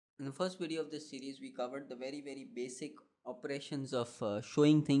In the first video of this series, we covered the very basic operations of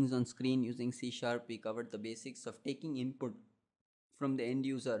showing things on screen using C#. We covered the basics of taking input from the end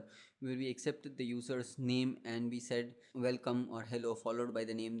user, where we accepted the user's name and we said welcome or hello followed by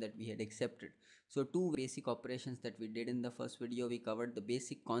the name that we had accepted. So two basic operations that we did in the first video. We covered the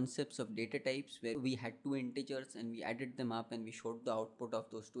basic concepts of data types, where we had two integers and we added them up and we showed the output of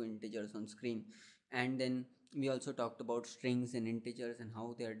those two integers on screen. And then we also talked about strings and integers and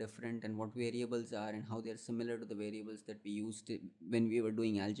how they are different and what variables are and how they are similar to the variables that we used when we were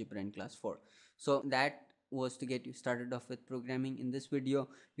doing algebra in class 4. So that was to get you started off with programming. In this video,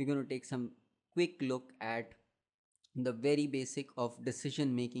 we're going to take some quick look at the very basic of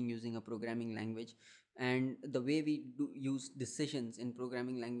decision making using a programming language. And the way we use decisions in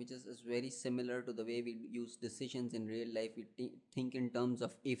programming languages is very similar to the way we use decisions in real life. We think in terms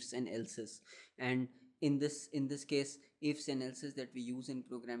of ifs and elses, and in this case, ifs and elses that we use in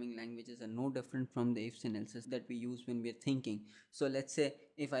programming languages are no different from the ifs and elses that we use when we're thinking. So let's say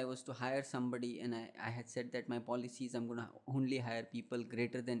if I was to hire somebody and I had said that my policies, I'm going to only hire people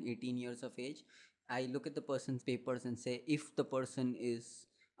greater than 18 years of age. I look at the person's papers and say, if the person is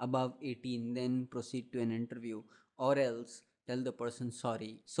above 18, then proceed to an interview, or else tell the person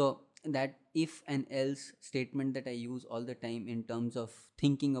sorry. So that if and else statement that I use all the time in terms of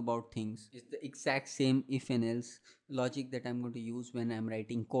thinking about things is the exact same if and else logic that I'm going to use when I'm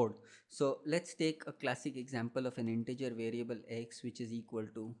writing code. So let's take a classic example of an integer variable x which is equal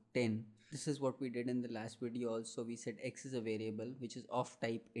to 10. This is what we did in the last video also. We said x is a variable which is of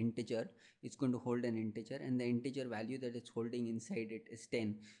type integer. It's going to hold an integer, and the integer value that it's holding inside it is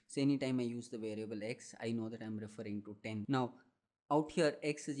 10. So anytime I use the variable x, I know that I'm referring to 10. Now out here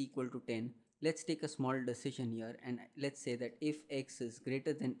x is equal to 10. Let's take a small decision here, and let's say that if x is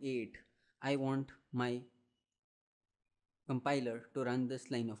greater than 8, I want my compiler to run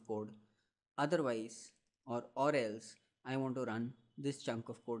this line of code. Otherwise, or else, I want to run this chunk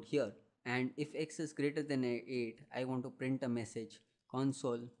of code here. And if x is greater than 8, I want to print a message,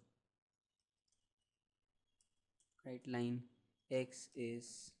 console write line x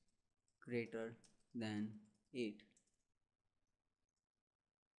is greater than 8.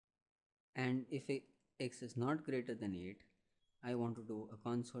 And if x is not greater than 8, I want to do a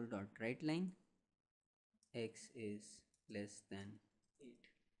console dot write line x is less than 8.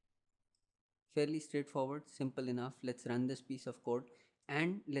 Fairly straightforward, simple enough. Let's run this piece of code,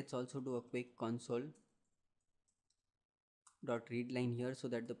 and let's also do a quick console dot read line here, so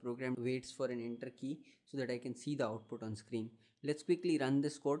that the program waits for an enter key so that I can see the output on screen. Let's quickly run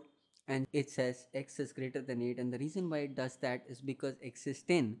this code, and it says x is greater than 8, and the reason why it does that is because x is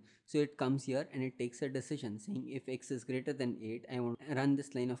 10. So it comes here and it takes a decision saying if x is greater than 8, I want to run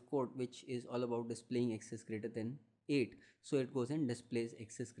this line of code which is all about displaying x is greater than 8. So it goes and displays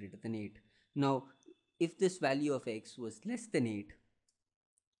x is greater than 8. Now if this value of x was less than 8,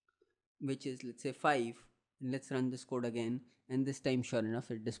 which is let's say 5, and let's run this code again, and this time sure enough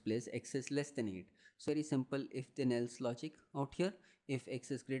it displays x is less than 8. So very simple if then else logic out here. If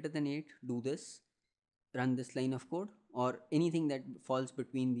x is greater than 8, do this, run this line of code or anything that falls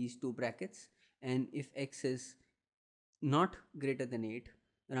between these two brackets. And if x is not greater than 8,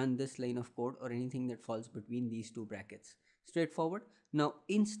 run this line of code or anything that falls between these two brackets. Straightforward. Now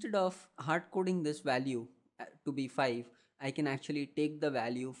instead of hard coding this value to be 5, I can actually take the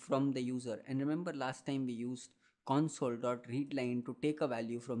value from the user. And remember last time we used console.readline to take a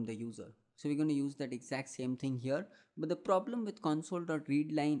value from the user. So we're going to use that exact same thing here. But the problem with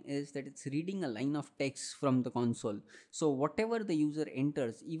console.readline is that it's reading a line of text from the console. So whatever the user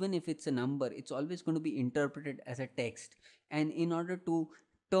enters, even if it's a number, it's always going to be interpreted as a text. And in order to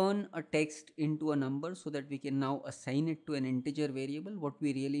turn a text into a number so that we can now assign it to an integer variable, what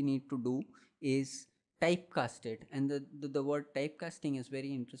we really need to do is typecast it. And the word typecasting is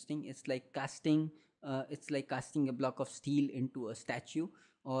very interesting. It's like casting a block of steel into a statue,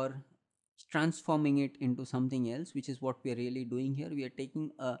 or transforming it into something else, which is what we are really doing here. We are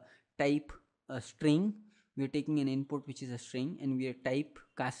taking a type, a string, we are taking an input which is a string, and we are we're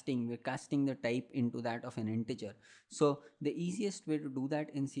casting the type into that of an integer. So the easiest way to do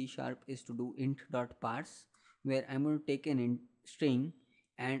that in C# is to do int.parse, where I'm going to take an string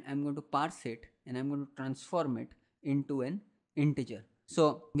and I'm going to parse it and I'm going to transform it into an integer.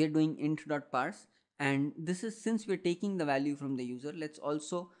 So we're doing int.parse, and this is, since we're taking the value from the user, let's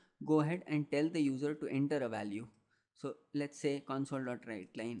also go ahead and tell the user to enter a value. So let's say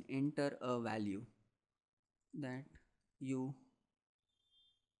console.writeLine enter a value that you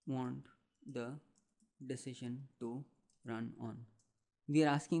want the decision to run on. We are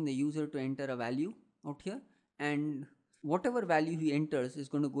asking the user to enter a value out here, and whatever value he enters is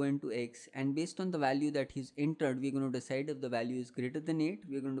going to go into x, and based on the value that he's entered, we're going to decide if the value is greater than 8.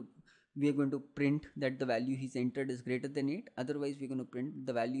 We are going to print that the value he's entered is greater than 8. Otherwise we're going to print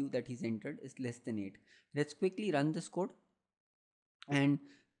the value that he's entered is less than 8. Let's quickly run this code, and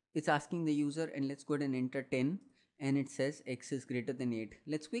it's asking the user, and let's go ahead and enter 10, and it says x is greater than 8.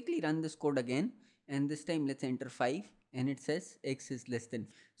 Let's quickly run this code again, and this time let's enter 5, and it says x is less than.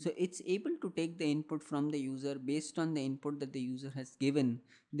 So it's able to take the input from the user. Based on the input that the user has given,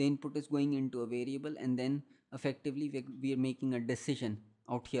 the input is going into a variable, and then effectively we are making a decision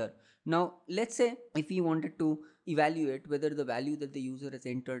out here. Now let's say if we wanted to evaluate whether the value that the user has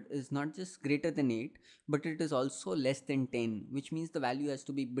entered is not just greater than 8, but it is also less than 10, which means the value has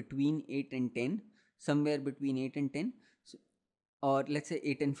to be between 8 and 10, somewhere between 8 and 10. So, or let's say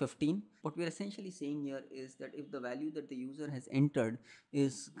 8 and 15. What we are essentially saying here is that if the value that the user has entered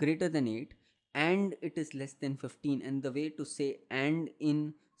is greater than 8 and it is less than 15, and the way to say and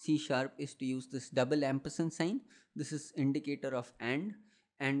in C# is to use this double ampersand sign. This is indicator of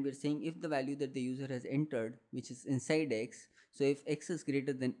and we're saying if the value that the user has entered, which is inside x, so if x is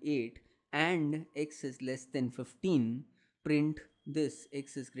greater than 8 and x is less than 15, print this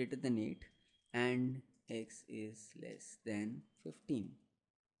x is greater than 8 and x is less than 15.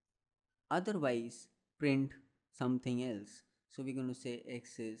 Otherwise print something else. So we're going to say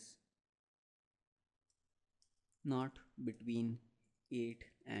x is not between 8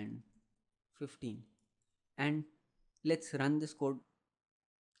 and 15, and let's run this code.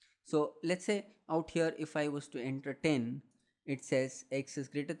 So let's say out here if I was to enter 10, it says x is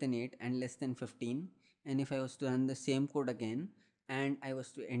greater than 8 and less than 15, and if I was to run the same code again and I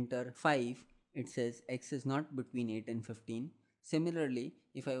was to enter 5, it says x is not between 8 and 15. Similarly,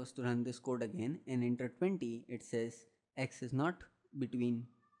 if I was to run this code again and enter 20, it says x is not between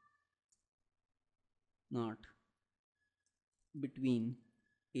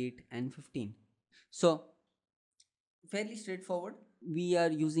 8 and 15. So fairly straightforward. We are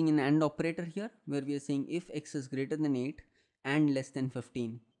using an AND operator here, where we are saying if x is greater than 8 and less than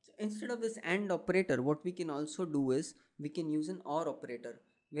 15. So instead of this AND operator, what we can also do is we can use an OR operator,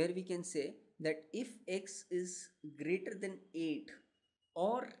 where we can say that if x is greater than 8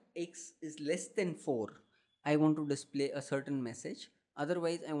 or x is less than 4, I want to display a certain message.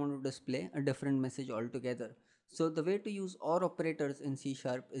 Otherwise I want to display a different message altogether. So the way to use OR operators in C#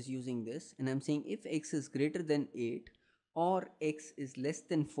 is using this, and I'm saying if x is greater than 8 or x is less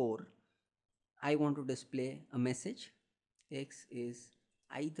than 4, I want to display a message. X is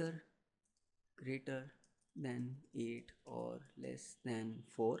either greater than 8 or less than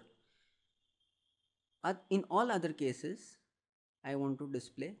 4. In all other cases, I want to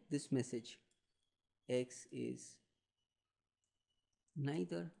display this message. X is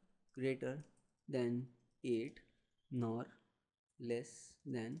neither greater than 8 nor less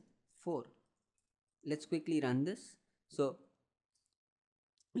than 4. Let's quickly run this. So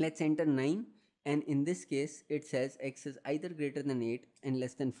let's enter 9, and in this case it says x is either greater than 8 and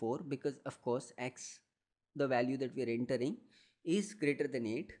less than 4, because of course x, the value that we are entering, is greater than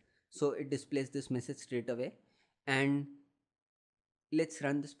 8, so it displays this message straight away. And let's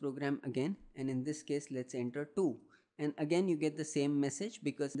run this program again, and in this case let's enter 2, and again you get the same message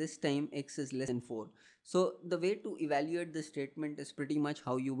because this time x is less than 4. So the way to evaluate this statement is pretty much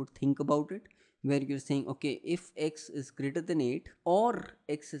how you would think about it, where you're saying, okay, if x is greater than 8 or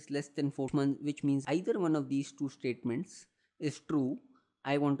x is less than 4, which means either one of these two statements is true,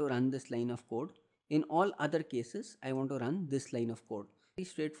 I want to run this line of code. In all other cases, I want to run this line of code. Very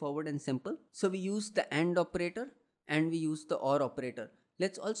straightforward and simple. So we use the AND operator and we use the OR operator.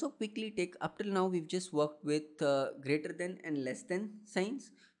 Let's also quickly take, up till now we've just worked with greater than and less than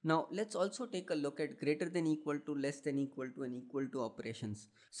signs. Now let's also take a look at greater than, equal to, less than, equal to, and equal to operations.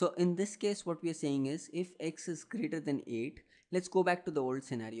 So in this case what we are saying is if x is greater than 8, let's go back to the old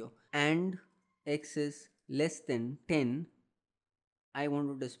scenario, and x is less than 10, I want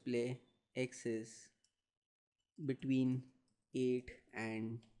to display x is between 8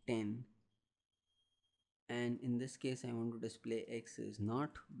 and 10, and in this case I want to display x is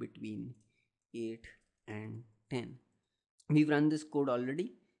not between 8 and 10. We've run this code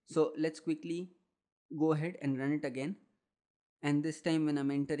already, so let's quickly go ahead and run it again, and this time when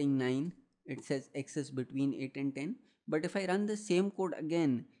I'm entering 9, it says x is between 8 and 10. But if I run the same code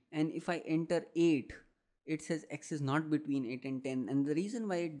again and if I enter 8, it says x is not between 8 and 10, and the reason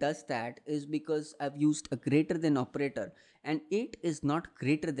why it does that is because I've used a greater than operator, and 8 is not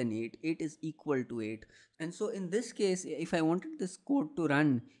greater than 8, 8 is equal to 8. And so in this case, if I wanted this code to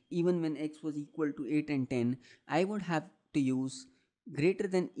run even when x was equal to 8 and 10, I would have to use greater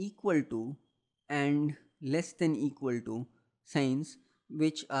than, equal to, and less than equal to signs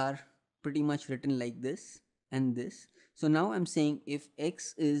which are pretty much written like this and this. So now I'm saying if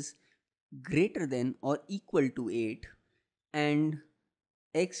x is greater than or equal to 8 and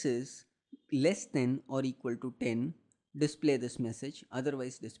x is less than or equal to 10, display this message,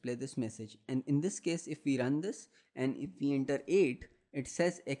 otherwise display this message. And in this case, if we run this and if we enter 8, it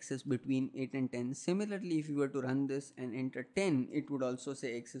says x is between 8 and 10. Similarly, if you were to run this and enter 10, it would also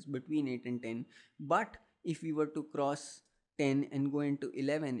say x is between 8 and 10. But if we were to cross 10 and go into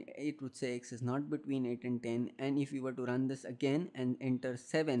 11, it would say x is not between 8 and 10. And if we were to run this again and enter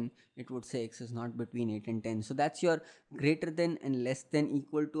 7, it would say x is not between 8 and 10. So that's your greater than and less than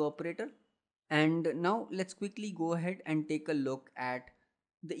equal to operator. And now let's quickly go ahead and take a look at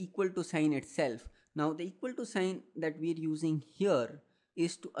the equal to sign itself. Now the equal to sign that we're using here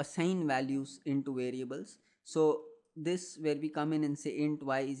is to assign values into variables. So this, where we come in and say int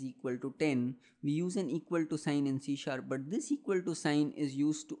y is equal to 10, we use an equal to sign in C#, but this equal to sign is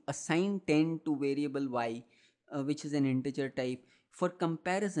used to assign 10 to variable y, which is an integer type. For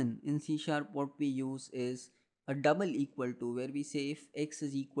comparison in C#, what we use is a double equal to, where we say if x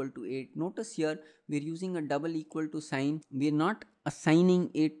is equal to 8. Notice here we're using a double equal to sign. We're not assigning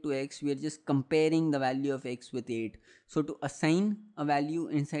 8 to x, we are just comparing the value of x with 8. So to assign a value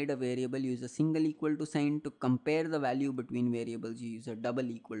inside a variable, you use a single equal to sign. To compare the value between variables, you use a double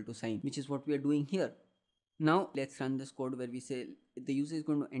equal to sign, which is what we are doing here. Now let's run this code where we say the user is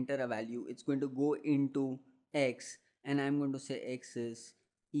going to enter a value, it's going to go into x, and I'm going to say x is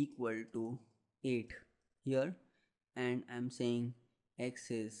equal to 8 here, and I'm saying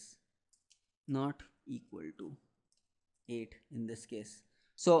x is not equal to 8 in this case.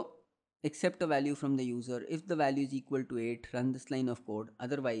 So accept a value from the user. If the value is equal to 8, run this line of code,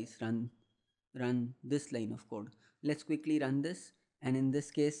 otherwise run this line of code. Let's quickly run this, and in this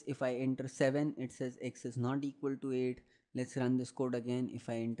case if I enter 7, it says x is not equal to 8. Let's run this code again. If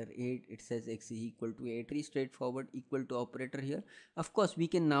I enter 8, it says x is equal to 8. Very straightforward equal to operator here. Of course we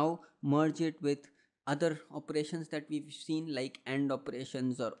can now merge it with other operations that we've seen, like AND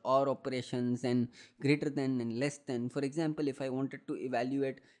operations or operations and greater than and less than. For example, if I wanted to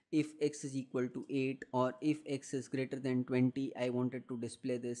evaluate if x is equal to 8 or if x is greater than 20, I wanted to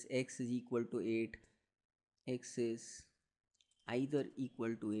display this x is equal to 8, x is either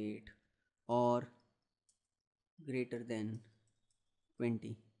equal to 8 or greater than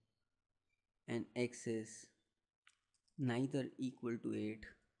 20, and x is neither equal to 8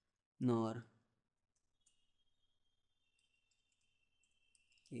 nor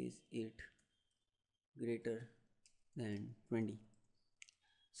is it greater than 20.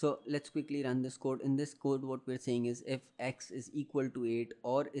 So let's quickly run this code. In this code, what we're saying is if x is equal to 8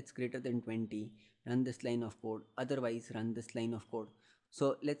 or it's greater than 20, run this line of code, otherwise run this line of code.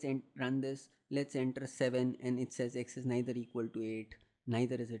 So let's run this. Let's enter 7 and it says x is neither equal to 8,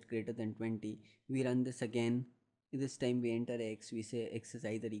 neither is it greater than 20. We run this again. This time we enter x, we say x is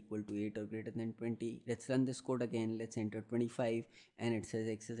either equal to 8 or greater than 20. Let's run this code again. Let's enter 25 and it says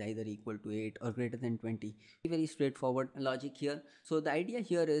x is either equal to 8 or greater than 20. Very straightforward logic here. So the idea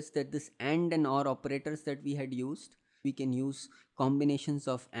here is that this AND and OR operators that we had used, we can use combinations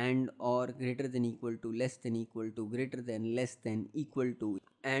of AND, OR, greater than equal to, less than equal to, greater than, less than, equal to,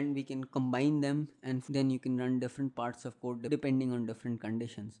 and we can combine them, and then you can run different parts of code depending on different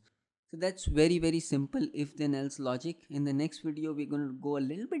conditions. So that's very simple if then else logic. In the next video we're going to go a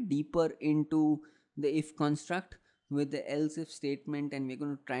little bit deeper into the if construct with the else if statement, and we're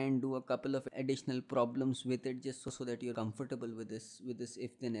going to try and do a couple of additional problems with it, just so that you're comfortable with this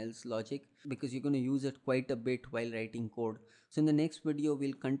if then else logic, because you're going to use it quite a bit while writing code. So in the next video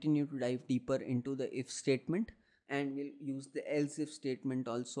we'll continue to dive deeper into the if statement, and we'll use the else if statement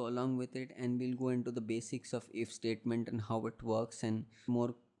also along with it, and we'll go into the basics of if statement and how it works and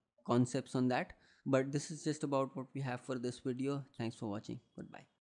more concepts on that. But this is just about what we have for this video. Thanks for watching. Goodbye.